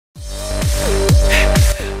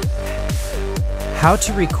How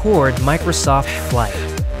to record Microsoft Flight.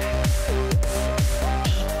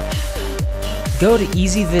 Go to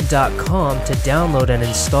ezvid.com to download and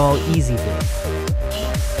install Ezvid.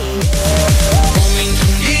 Coming to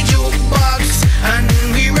the jukebox, and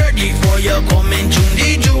we ready for you. Coming to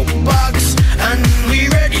the jukebox, and we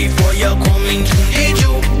ready for you. Coming to the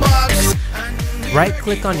jukebox.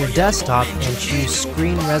 Right-click on your desktop and choose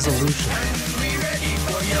Screen Resolution.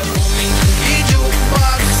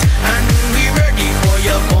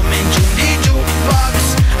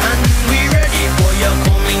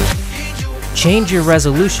 Change your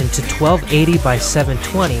resolution to 1280 by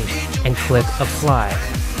 720 and click Apply.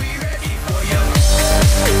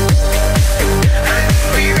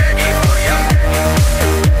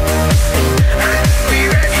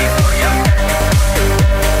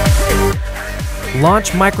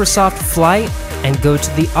 Launch Microsoft Flight and go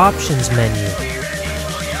to the Options menu.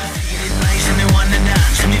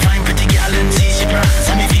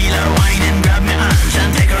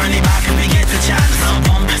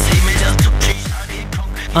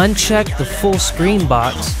 Uncheck the full screen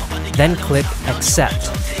box, then click Accept.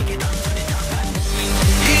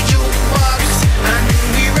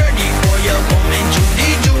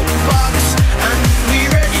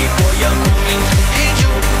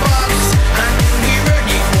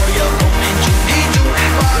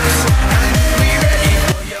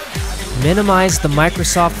 Minimize the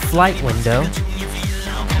Microsoft Flight window.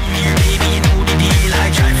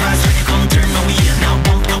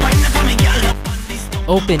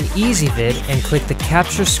 Open Ezvid and click the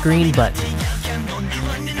Capture Screen button.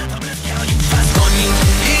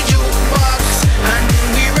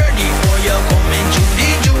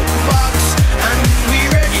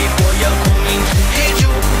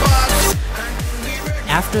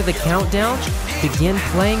 After the countdown, begin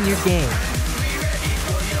playing your game.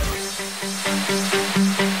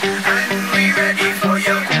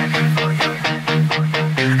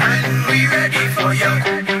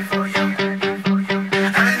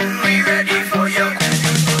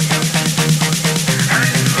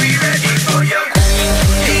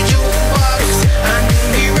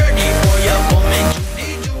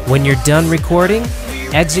 When you're done recording,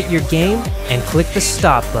 exit your game and click the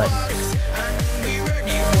Stop button.